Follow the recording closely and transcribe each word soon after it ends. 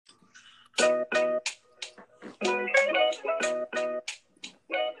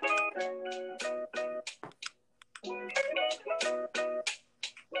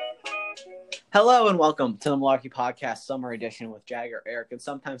Hello and welcome to the Malarkey Podcast Summer Edition with Jagger, Eric, and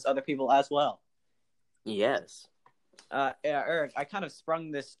sometimes other people as well. Yes. Eric, I kind of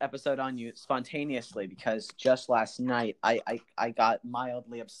sprung this episode on you spontaneously because just last night I got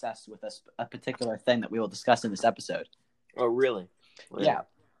mildly obsessed with a particular thing that we will discuss in this episode. Oh, really? Yeah.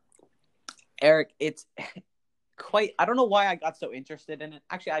 Eric, it's quite... I don't know why I got so interested in it.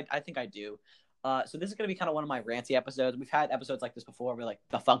 Actually, I think I do. So this is going to be kind of one of my ranty episodes. We've had episodes like this before, where like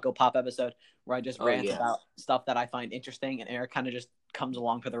the Funko Pop episode, where I just rant about stuff that I find interesting, and Eric kind of just comes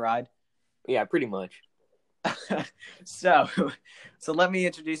along for the ride. Yeah, pretty much. So let me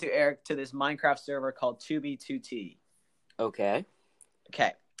introduce you, Eric, to this Minecraft server called 2B2T. Okay.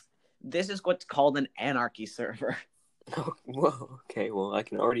 This is what's called an anarchy server. Oh, whoa. Okay, well, I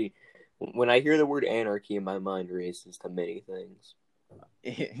can already... When I hear the word anarchy, my mind races to many things.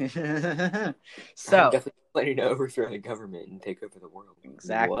 So I'm definitely planning to overthrow the government and take over the world.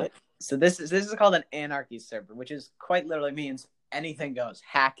 Exactly. What? So this is called an anarchy server, which is quite literally means anything goes.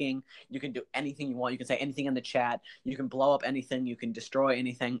 Hacking, you can do anything you want. You can say anything in the chat. You can blow up anything. You can destroy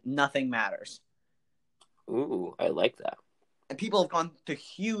anything. Nothing matters. Ooh, I like that. And people have gone to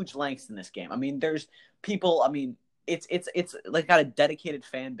huge lengths in this game. I mean, there's people. I mean, it's like got a dedicated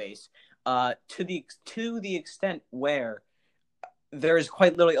fan base. To the extent where there is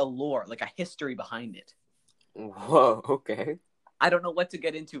quite literally a lore, like a history behind it. Whoa. Okay. I don't know what to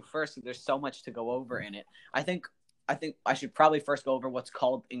get into first. There's so much to go over in it. I think I should probably first go over what's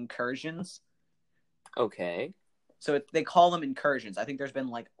called incursions. Okay. So they call them incursions. I think there's been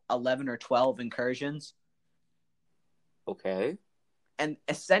like 11 or 12 incursions. Okay. And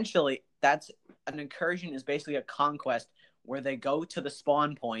essentially, that's an incursion is basically a conquest where they go to the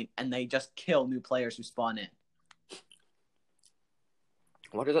spawn point and they just kill new players who spawn in.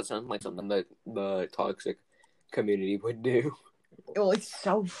 Why does that sound like something that the toxic community would do? Well, it's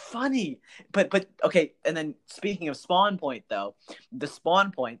so funny. But okay, and then speaking of spawn point, though, the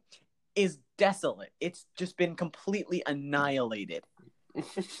spawn point is desolate. It's just been completely annihilated.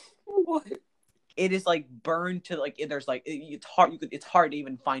 What? It is like burned to like there's like it's hard. It's hard to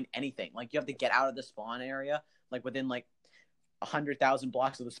even find anything. Like you have to get out of the spawn area, like within like 100,000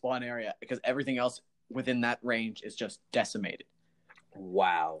 blocks of the spawn area, because everything else within that range is just decimated.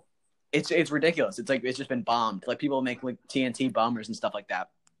 Wow. It's ridiculous. It's like it's just been bombed. Like people make like TNT bombers and stuff like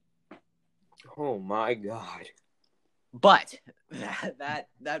that. Oh my god. But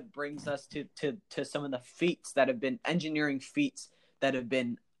that brings us to some of the feats that have been engineering feats that have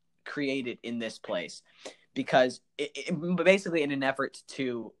been created in this place, because it basically in an effort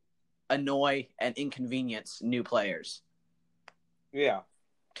to annoy and inconvenience new players. Yeah.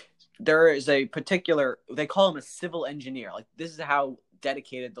 There is a particular, they call him a civil engineer. Like this is how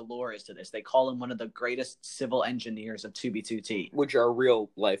dedicated the lore is to this. They call him one of the greatest civil engineers of 2B2T. Which are real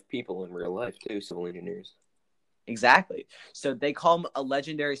life people in real life too, civil engineers. Exactly. So they call him a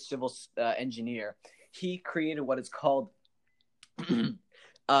legendary civil engineer. He created what is called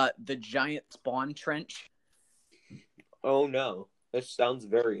the giant spawn trench. Oh no. This sounds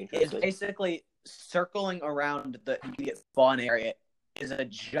very interesting. It's basically circling around the immediate spawn area is a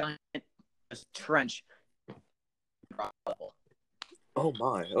giant trench. Oh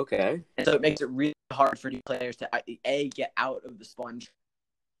my, okay. And so it makes it really hard for new players to get out of the spawn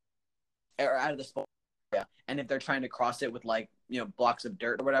or out of the spawn area. And if they're trying to cross it with like, blocks of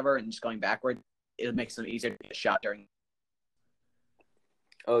dirt or whatever and just going backward, it makes them easier to get shot during.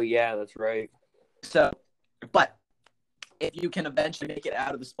 Oh yeah, that's right. So, but if you can eventually make it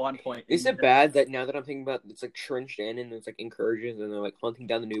out of the spawn point. Is it bad that now that I'm thinking about it's like trenched in and there's like incursions and they're like hunting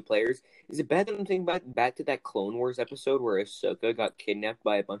down the new players? Is it bad that I'm thinking about back to that Clone Wars episode where Ahsoka got kidnapped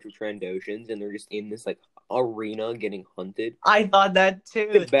by a bunch of Trandoshans and they're just in this like arena getting hunted? I thought that too.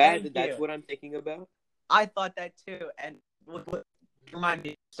 Is it bad that that's what I'm thinking about? I thought that too, and remind me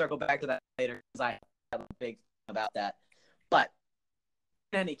to circle back to that later because I have a big thing about that. But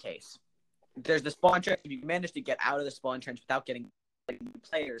in any case, there's the spawn trench. If you manage to get out of the spawn trench without getting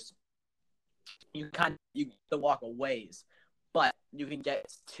players, you have to walk a ways, but you can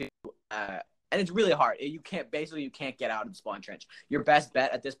get to, and it's really hard. You can't get out of the spawn trench. Your best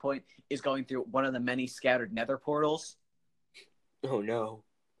bet at this point is going through one of the many scattered nether portals. Oh no.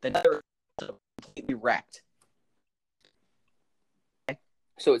 The nether is completely wrecked.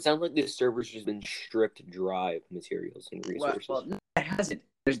 So it sounds like this server's just been stripped dry of materials and resources. Well, no, it hasn't.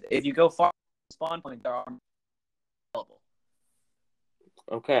 If you go far from the spawn point, there are available.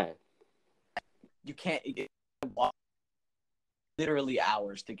 Okay. You can't walk literally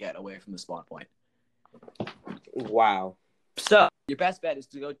hours to get away from the spawn point. Wow. So your best bet is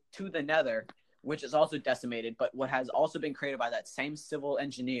to go to the nether, which is also decimated, but what has also been created by that same civil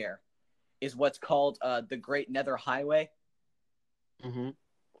engineer is what's called the Great Nether Highway. Mm-hmm.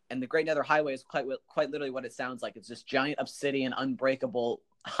 And the Great Nether Highway is quite literally what it sounds like. It's this giant obsidian, unbreakable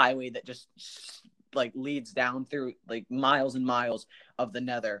highway that just like leads down through like miles and miles of the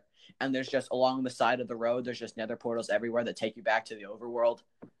Nether. And there's just along the side of the road, there's just Nether portals everywhere that take you back to the overworld.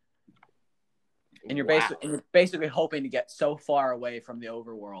 And you're basically hoping to get so far away from the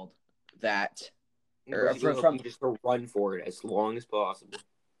overworld that, from just to run for it as long as possible.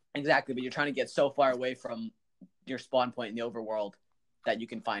 Exactly, but you're trying to get so far away from your spawn point in the overworld that you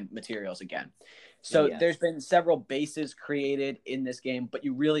can find materials again. So there's been several bases created in this game, but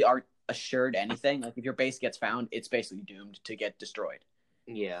you really aren't assured anything. Like if your base gets found, it's basically doomed to get destroyed.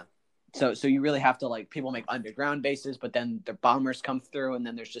 Yeah. So you really have to, like, people make underground bases, but then the bombers come through and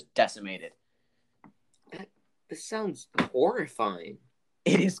then there's just decimated. This sounds horrifying.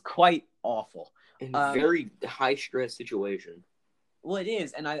 It is quite awful. And very high stress situation. Well, it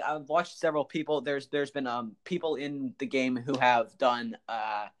is, and I've watched several people. There's been people in the game who have done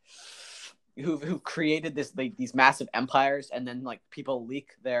who created these massive empires, and then like people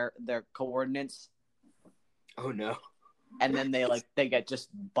leak their coordinates. Oh no! And then they get just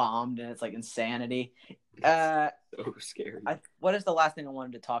bombed, and it's like insanity. So scary. What is the last thing I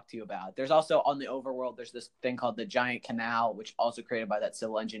wanted to talk to you about? There's also on the overworld, there's this thing called the Giant Canal, which also created by that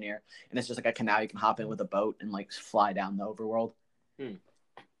civil engineer, and it's just like a canal you can hop in with a boat and like fly down the overworld. I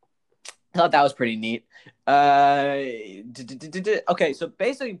thought that was pretty neat. Okay, so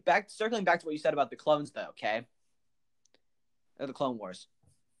basically, circling back to what you said about the clones, though. Okay, or the Clone Wars.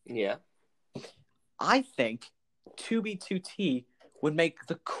 Yeah, I think 2B2T would make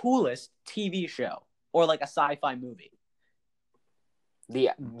the coolest TV show or like a sci-fi movie. The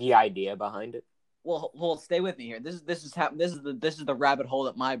idea behind it. Well, stay with me here. This is the rabbit hole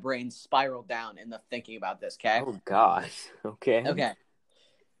that my brain spiraled down in the thinking about this. Okay. Oh gosh. Okay. Okay.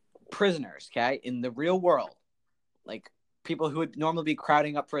 Prisoners, okay, in the real world, like people who would normally be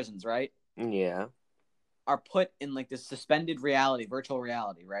crowding up prisons, right? Yeah. Are put in like this suspended reality, virtual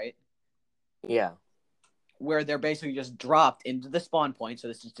reality, right? Yeah. Where they're basically just dropped into the spawn point. So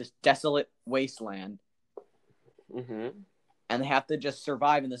this is just desolate wasteland. Mm-hmm. And they have to just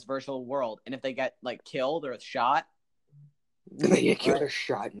survive in this virtual world. And if they get like killed or shot, they get killed or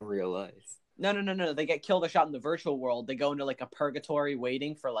shot in real life. No. They get killed or shot in the virtual world. They go into like a purgatory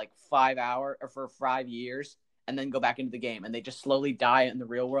waiting for like 5 hours or for 5 years, and then go back into the game. And they just slowly die in the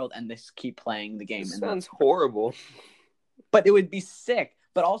real world, and they just keep playing the game. This sounds horrible. But it would be sick.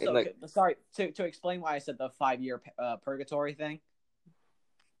 But also, sorry to explain why I said the 5-year purgatory thing.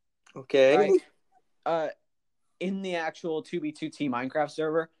 Okay. Right? In the actual 2B2T Minecraft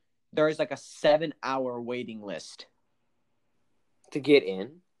server, there is like a 7-hour waiting list to get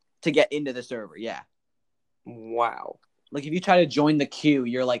in. To get into the server, yeah. Wow. Like if you try to join the queue,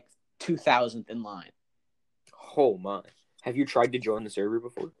 you're like 2,000th in line. Oh my! Have you tried to join the server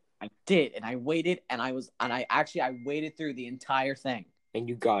before? I did, and I waited, and I waited through the entire thing. And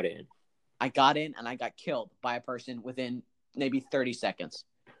you got in. I got in, and I got killed by a person within maybe 30 seconds.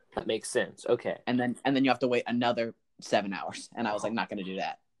 That makes sense. Okay. And then you have to wait another 7 hours, and I was like, not going to do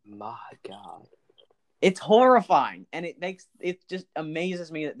that. My God. It's horrifying, and it just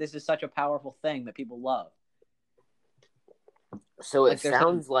amazes me that this is such a powerful thing that people love. So it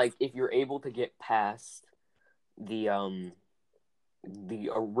sounds like if you're able to get past the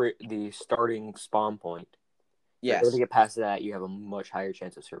starting spawn point, yes, to get past that, you have a much higher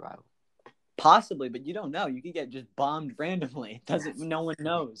chance of survival. Possibly, but you don't know. You could get just bombed randomly. No one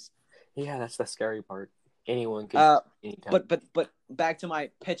knows. Yeah, that's the scary part. Anyone can. But back to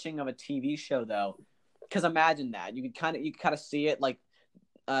my pitching of a TV show though. Because imagine that you could kind of see it like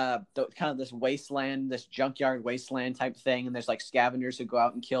this wasteland, this junkyard wasteland type thing, and there's like scavengers who go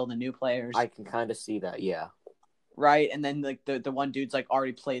out and kill the new players. I can kind of see that, yeah. Right, and then like the one dude's like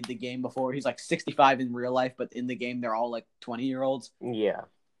already played the game before. He's like 65 in real life, but in the game they're all like 20-year-olds. Yeah,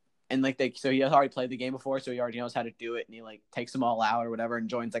 and like so he has already played the game before, so he already knows how to do it, and he like takes them all out or whatever, and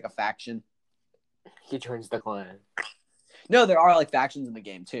joins like a faction. He joins the clan. No, there are like factions in the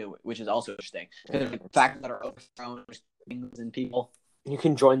game too, which is also interesting. There's like factions that are overthrown things and people. You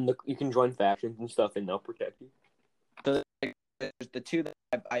can join factions and stuff, and they'll protect you. There's the two that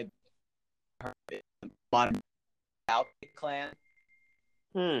I heard, modern clan.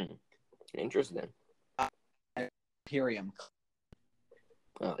 Interesting. Imperium.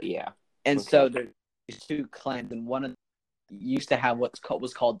 Oh yeah. And okay. So there's two clans, and one of them used to have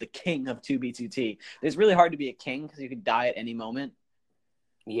was called the King of 2B2T. It's really hard to be a king because you could die at any moment.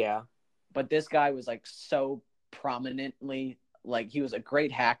 Yeah. But this guy was like so prominently, like he was a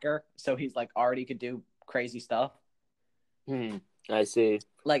great hacker, so he's like already could do crazy stuff. I see.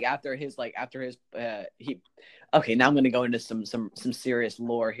 like after his he. Okay, now I'm gonna go into some serious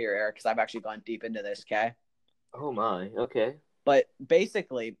lore here, Eric, because I've actually gone deep into this. Okay. Oh my. Okay. But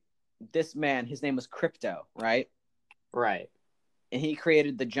basically, this man, his name was Crypto, right? Right. And he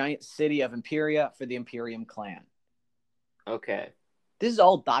created the giant city of Imperia for the Imperium clan. Okay. This is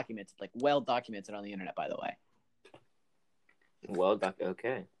all documented, like well documented on the internet, by the way. Well,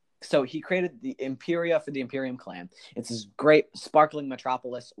 okay. So he created the Imperia for the Imperium clan. It's this great, sparkling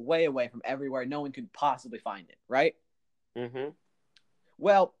metropolis, way away from everywhere. No one could possibly find it, right? Mm-hmm.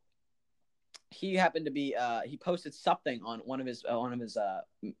 Well, he happened to be he posted something on one of his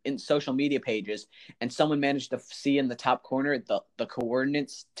in social media pages, and someone managed to see in the top corner the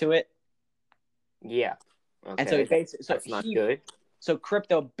coordinates to it. Yeah. Okay. And so he basically that's not good. So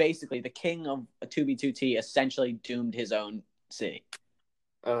Crypto, basically the king of 2B2T, essentially doomed his own city.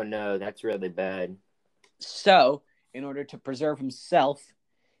 Oh no, that's really bad. So in order to preserve himself,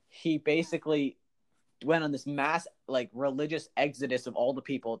 he basically went on this mass religious exodus of all the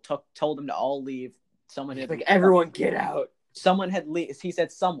people. Told them to all leave. Someone had everyone get out. Someone had leaked. He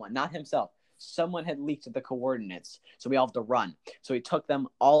said someone, not himself. Someone had leaked the coordinates, so we all have to run. So he took them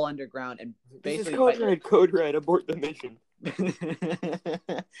all underground and basically. This is Code Red, abort the mission.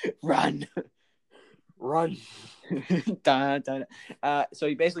 Run. Dun, dun. So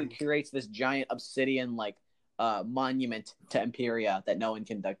he basically creates this giant obsidian monument to Imperia that no one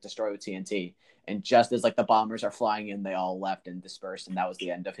can destroy with TNT. And just as the bombers are flying in, they all left and dispersed, and that was the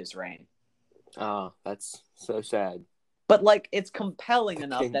end of his reign. Oh, that's so sad. But it's compelling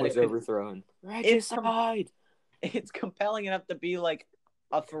enough that it was overthrown. Regicide. It's compelling enough to be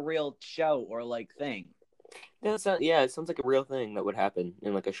a for real show or thing. It sounds like a real thing that would happen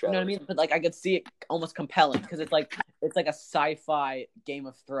in a show. You know what I mean? But I could see it almost compelling because it's like a sci-fi Game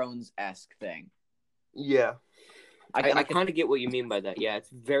of Thrones-esque thing. Yeah. I kind of get what you mean by that. Yeah, it's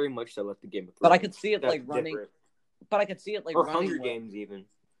very much so like the Game of Thrones. But I could see it running. Different. But I could see it or running Hunger Games even.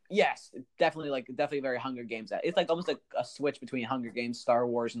 Yes, definitely very Hunger Games. It's almost like a switch between Hunger Games, Star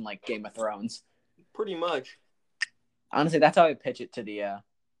Wars, and Game of Thrones. Pretty much. Honestly, that's how I pitch it to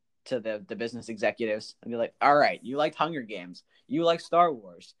the business executives. I'd be like, all right, you liked Hunger Games, you liked Star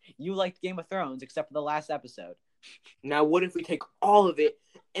Wars, you liked Game of Thrones, except for the last episode. Now, what if we take all of it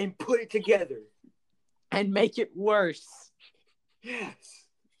and put it together and make it worse? Yes.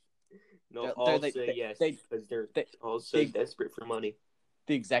 No, all say yes because they're all so desperate for money.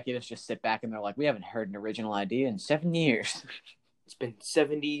 The executives just sit back and they're like, we haven't heard an original idea in 7 years. It's been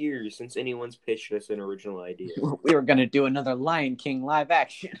 70 years since anyone's pitched us an original idea. We were going to do another Lion King live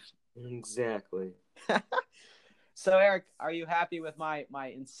action. Exactly. So, Eric, are you happy with my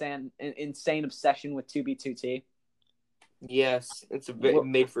insane obsession with 2B2T? Yes, it's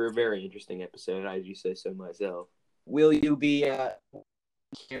made for a very interesting episode. I do say so myself. Will you be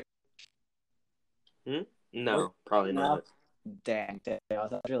No, probably not. Dang, I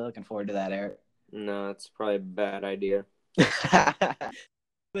was really looking forward to that, Eric. No, it's probably a bad idea.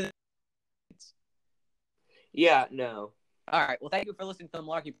 Yeah, no. All right. Well, thank you for listening to the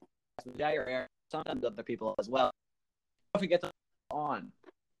Malarkey Podcast with Jair, Eric. Sometimes other people as well. Don't forget to on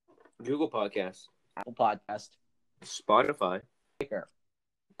Google Podcasts, Apple Podcast, Spotify, Breaker,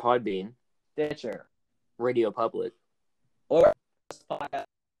 Podbean, Stitcher, Radio Public, or podcast.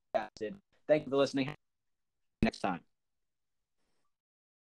 Thank you for listening. Next time.